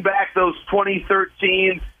 Bring back those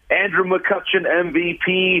 2013 Andrew McCutchen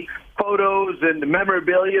MVP photos and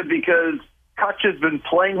memorabilia because Kutch has been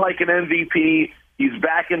playing like an MVP. He's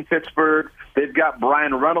back in Pittsburgh. They've got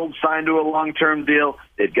Brian Reynolds signed to a long-term deal.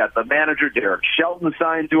 They've got the manager, Derek Shelton,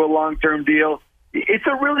 signed to a long-term deal. It's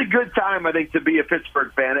a really good time, I think, to be a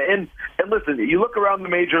Pittsburgh fan. And listen, you look around the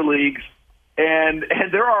major leagues, and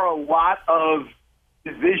there are a lot of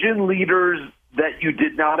division leaders that you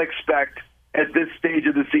did not expect at this stage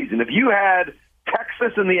of the season. If you had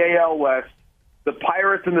Texas in the AL West, the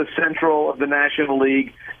Pirates in the Central of the National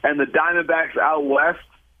League, and the Diamondbacks out West,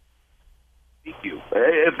 thank you.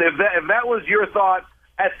 If that was your thought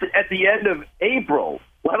at the end of April,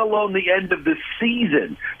 let alone the end of the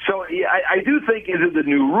season. So I do think, is it the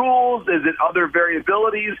new rules? Is it other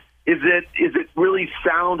variabilities? Is it really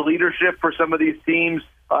sound leadership for some of these teams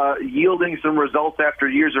yielding some results after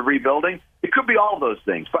years of rebuilding? It could be all those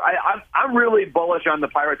things. But I'm really bullish on the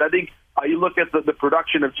Pirates. I think you look at the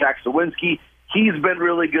production of Jack Sawinski. He's been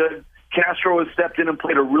really good. Castro has stepped in and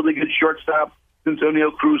played a really good shortstop since O'Neal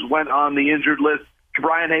Cruz went on the injured list.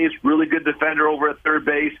 Brian Hayes, really good defender over at third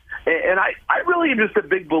base. And I really am just a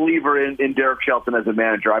big believer in Derek Shelton as a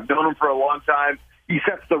manager. I've known him for a long time. He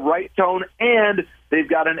sets the right tone, and they've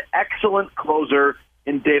got an excellent closer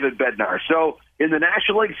in David Bednar. So in the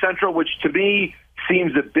National League Central, which to me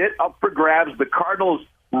seems a bit up for grabs, the Cardinals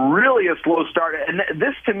really a slow start. And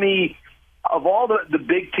this, to me, of all the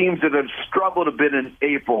big teams that have struggled a bit in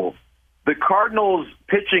April, the Cardinals'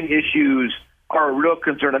 pitching issues are a real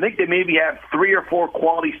concern. I think they maybe have 3 or 4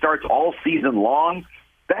 quality starts all season long.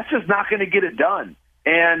 That's just not going to get it done.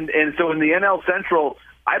 And so in the NL Central,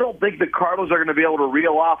 I don't think the Cardinals are going to be able to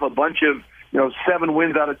reel off a bunch of 7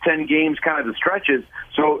 wins out of 10 games kind of the stretches.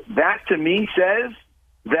 So that to me says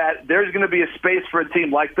that there's going to be a space for a team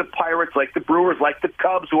like the Pirates, like the Brewers, like the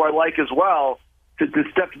Cubs, who I like as well, to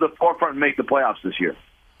step to the forefront and make the playoffs this year.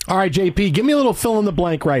 All right, JP, give me a little fill in the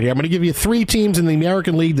blank right here. I'm going to give you 3 teams in the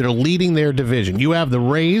American League that are leading their division. You have the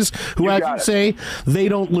Rays, who, as you say, they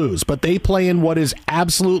don't lose, but they play in what is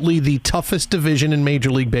absolutely the toughest division in Major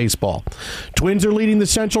League Baseball. Twins are leading the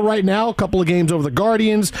Central right now, a couple of games over the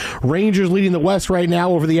Guardians. Rangers leading the West right now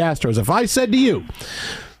over the Astros. If I said to you,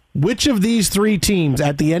 which of these 3 teams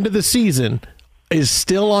at the end of the season is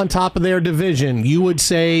still on top of their division, you would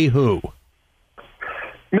say who?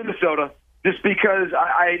 Minnesota, just because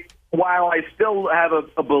while I still have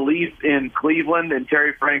a belief in Cleveland and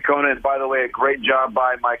Terry Francona, and by the way, a great job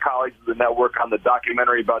by my colleagues at the network on the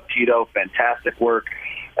documentary about Tito, fantastic work.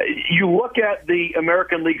 You look at the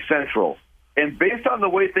American League Central, and based on the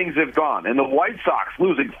way things have gone, and the White Sox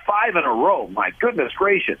losing 5 in a row, my goodness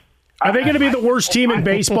gracious. Are they going to be the worst team in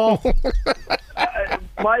baseball?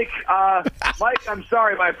 Mike, I'm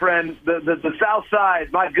sorry, my friend. The South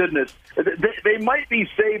Side, my goodness, they might be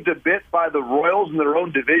saved a bit by the Royals in their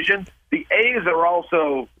own division. The A's are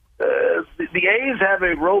also the A's have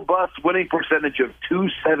a robust winning percentage of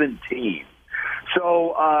 .217.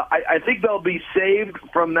 So I think they'll be saved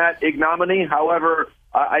from that ignominy. However,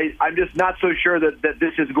 I'm just not so sure that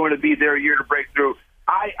this is going to be their year to break through.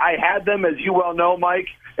 I had them, as you well know, Mike,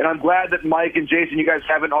 and I'm glad that Mike and Jason, you guys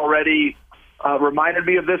haven't already reminded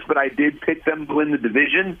me of this, but I did pick them to win the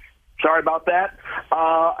division. Sorry about that.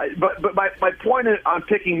 But my point on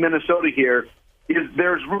picking Minnesota here is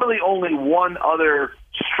there's really only one other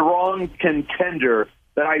strong contender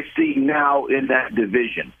that I see now in that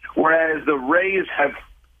division, whereas the Rays have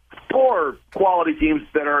 4 quality teams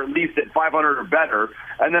that are at least at 500 or better.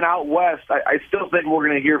 And then out west, I still think we're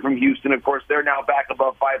going to hear from Houston. Of course, they're now back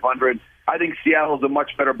above 500. I think Seattle is a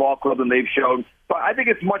much better ball club than they've shown. But I think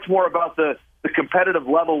it's much more about the competitive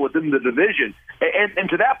level within the division. And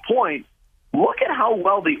to that point, look at how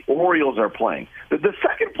well the Orioles are playing. The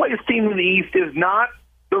second-place team in the East is not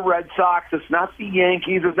the Red Sox. It's not the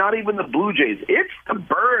Yankees. It's not even the Blue Jays. It's the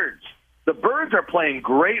Birds. The Birds are playing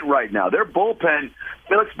great right now. Their bullpen,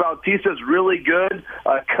 Felix Bautista, is really good.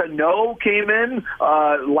 Cano came in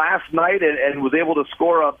last night and was able to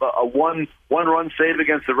score a one-run save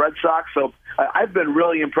against the Red Sox. So I've been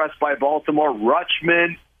really impressed by Baltimore.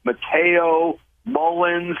 Rutschman, Mateo,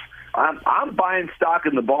 Mullins. I'm buying stock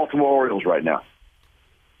in the Baltimore Orioles right now.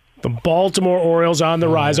 The Baltimore Orioles on the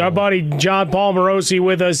rise. Our buddy John Paul Morosi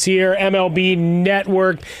with us here, MLB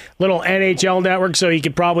Network, little NHL network, so he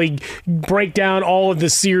could probably break down all of the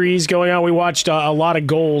series going on. We watched a lot of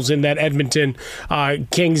goals in that Edmonton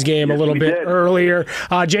Kings game a little bit earlier.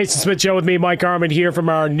 Jason Smith Show with me, Mike Harmon, here from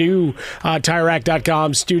our new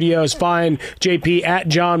TireRack.com studios. Find JP at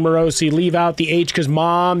John Morosi. Leave out the H because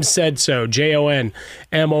Mom said so.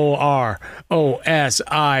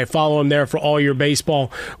 JONMOROSI. Follow him there for all your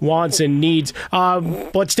baseball wants and needs.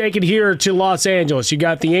 Let's take it here to Los Angeles. You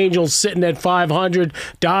got the Angels sitting at 500.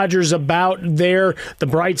 Dodgers about there. The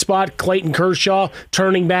bright spot, Clayton Kershaw,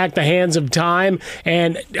 turning back the hands of time.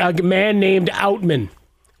 And a man named Outman,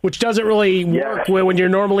 which doesn't really work when you're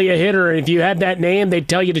normally a hitter. And if you had that name, they'd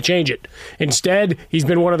tell you to change it. Instead, he's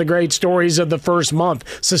been one of the great stories of the first month.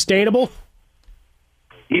 Sustainable?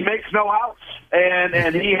 He makes no outs,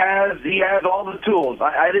 and he has all the tools.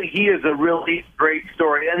 I think he is a really great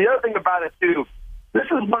story. And the other thing about it, too, this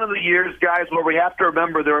is one of the years, guys, where we have to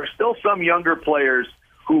remember there are still some younger players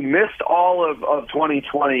who missed all of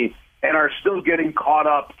 2020 and are still getting caught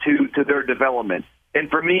up to their development. And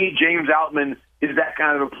for me, James Outman is that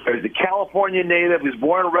kind of a player. He's a California native. He was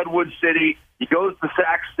born in Redwood City. He goes to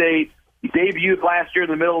Sac State. He debuted last year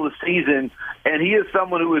in the middle of the season, and he is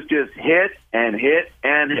someone who has just hit and hit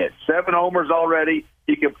and hit. 7 homers already.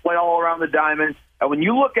 He can play all around the diamond. And when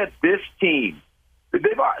you look at this team,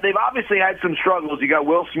 they've obviously had some struggles. You got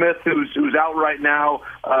Will Smith, who's out right now.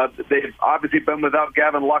 They've obviously been without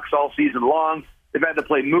Gavin Lux all season long. They've had to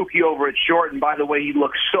play Mookie over at short, and by the way, he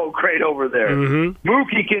looks so great over there. Mm-hmm.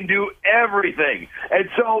 Mookie can do everything.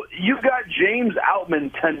 And so you've got James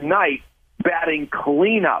Outman tonight batting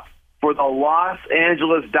cleanup for the Los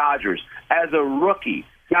Angeles Dodgers as a rookie.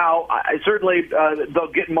 Now, I certainly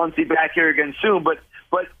they'll get Muncy back here again soon, but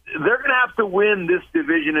they're going to have to win this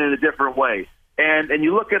division in a different way. And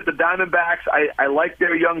you look at the Diamondbacks, I like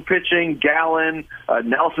their young pitching. Gallen,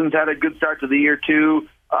 Nelson's had a good start to the year, too.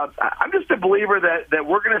 I'm just a believer that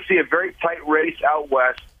we're going to see a very tight race out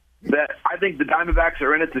west, that I think the Diamondbacks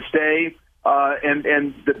are in it to stay.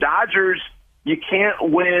 And the Dodgers, you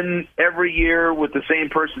can't win every year with the same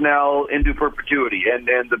personnel into perpetuity. And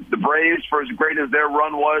the Braves, for as great as their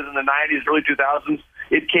run was in the 90s, early 2000s,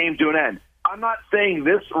 it came to an end. I'm not saying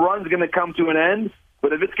this run's going to come to an end,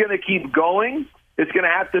 but if it's going to keep going, it's going to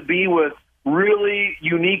have to be with really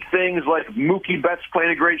unique things like Mookie Betts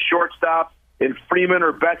playing a great shortstop and Freeman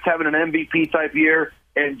or Betts having an MVP-type year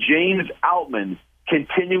and James Outman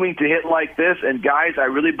continuing to hit like this. And, guys, I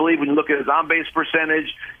really believe when you look at his on-base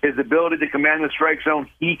percentage, his ability to command the strike zone,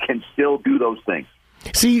 he can still do those things.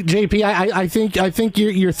 See, JP, I think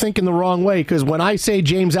you're thinking the wrong way, because when I say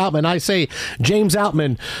James Outman, I say James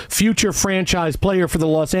Outman, future franchise player for the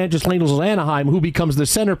Los Angeles Angels of Anaheim, who becomes the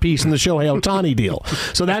centerpiece in the Shohei Ohtani deal.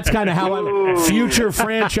 So that's kind of how I'm future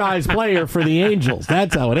franchise player for the Angels.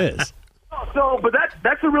 That's how it is. So, but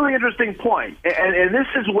that's a really interesting point, and this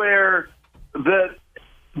is where the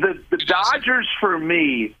Dodgers, for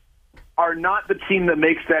me, are not the team that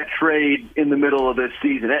makes that trade in the middle of this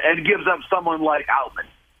season and gives up someone like Outman.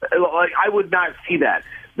 Like, I would not see that.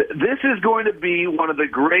 This is going to be one of the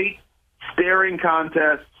great staring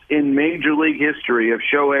contests in Major League history if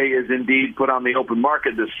Shohei is indeed put on the open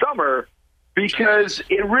market this summer, because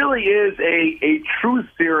it really is a truth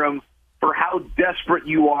serum for how desperate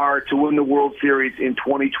you are to win the World Series in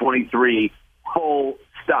 2023, full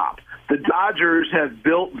stop. The Dodgers have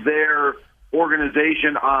built their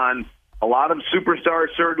organization on a lot of superstars,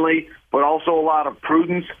 certainly, but also a lot of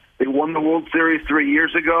prudence. They won the World Series 3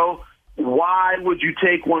 years ago. Why would you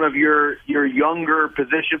take one of your younger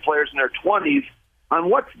position players in their 20s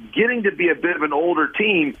on what's getting to be a bit of an older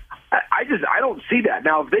team? I don't see that.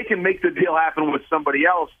 Now, if they can make the deal happen with somebody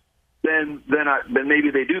else, then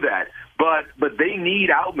maybe they do that. But they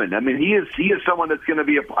need Outman. I mean, he is someone that's going to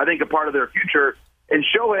be, I think, a part of their future. And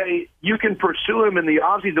Shohei, you can pursue him in the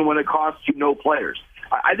offseason when it costs you no players.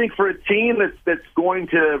 I think for a team that's going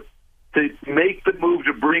to make the move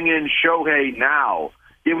to bring in Shohei now,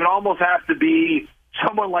 it would almost have to be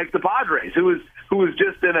someone like the Padres, who is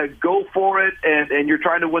just in a go for it, and you're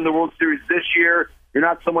trying to win the World Series this year. You're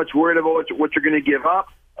not so much worried about what you're going to give up.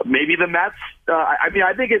 Maybe the Mets. I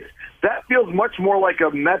think that feels much more like a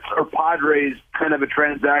Mets or Padres kind of a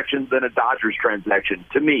transaction than a Dodgers transaction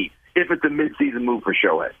to me, if it's a midseason move for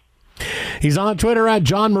Shohei. He's on Twitter at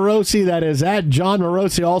John Morosi. That is at John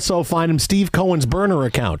Morosi. Also find him Steve Cohen's burner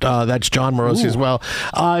account. That's John Morosi as well.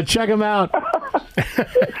 Check him out.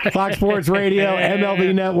 Fox Sports Radio,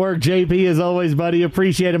 MLB Network. JP, as always, buddy.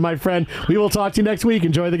 Appreciate it, my friend. We will talk to you next week.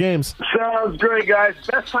 Enjoy the games. Sounds great, guys.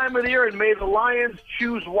 Best time of the year, and may the Lions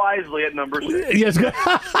choose wisely at number 6. Yes.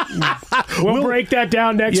 We'll break that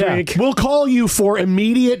down next week. We'll call you for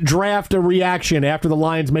immediate draft reaction after the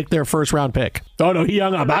Lions make their first-round pick. Oh, no, he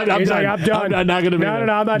hung up. I'm done. I'm not going to be there.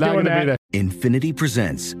 No, I'm not doing that. Infiniti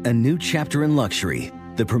presents a new chapter in luxury,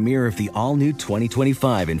 the premiere of the all-new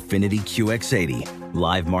 2025 Infiniti QX80,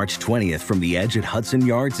 live March 20th from the Edge at Hudson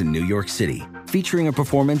Yards in New York City, featuring a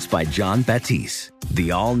performance by John Batiste.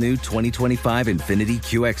 The all-new 2025 Infiniti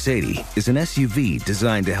QX80 is an SUV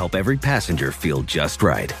designed to help every passenger feel just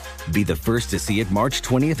right. Be the first to see it March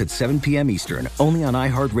 20th at 7 p.m. Eastern, only on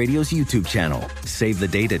iHeartRadio's YouTube channel. Save the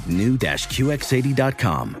date at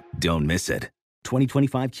new-QX80.com. Don't miss it.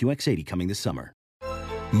 2025 QX80 coming this summer.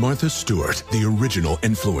 Martha Stewart, the original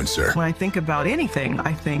influencer. When I think about anything,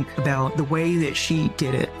 I think about the way that she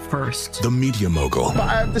did it first. The media mogul.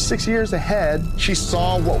 5 to 6 years ahead, she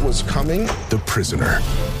saw what was coming. The prisoner.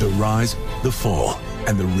 The rise, the fall,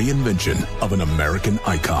 and the reinvention of an American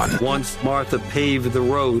icon. Once Martha paved the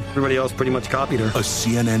road, everybody else pretty much copied her. A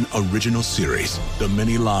CNN original series, The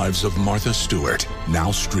Many Lives of Martha Stewart,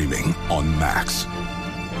 now streaming on Max.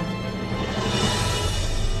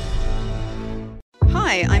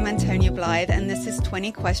 Hi, I'm Antonia Blythe, and this is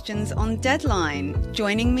 20 Questions on Deadline.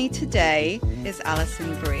 Joining me today is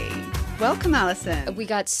Alison Brie. Welcome, Alison. We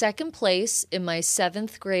got second place in my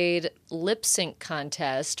 7th grade lip sync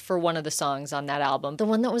contest for one of the songs on that album. The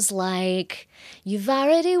one that was like, "You've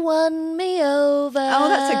already won me over." Oh,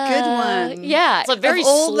 that's a good one. Yeah. It's like very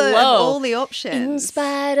slow. Of all the options. In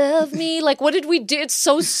spite of me. Like, what did we do? It's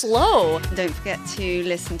so slow. Don't forget to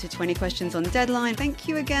listen to 20 Questions on Deadline. Thank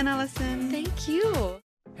you again, Alison. Thank you.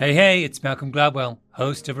 Hey, it's Malcolm Gladwell,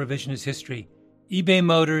 host of Revisionist History. eBay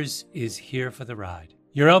Motors is here for the ride.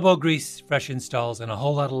 Your elbow grease, fresh installs, and a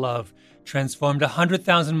whole lot of love transformed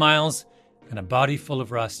 100,000 miles and a body full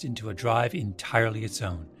of rust into a drive entirely its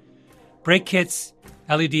own. Brake kits,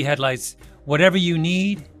 LED headlights, whatever you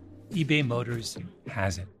need, eBay Motors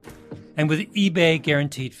has it. And with eBay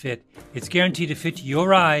Guaranteed Fit, it's guaranteed to fit your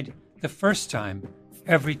ride the first time,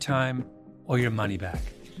 every time, or your money back.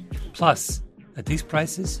 Plus, at these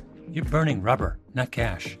prices, you're burning rubber, not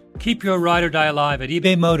cash. Keep your ride or die alive at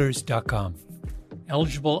ebaymotors.com.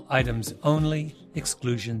 Eligible items only.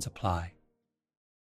 Exclusions apply.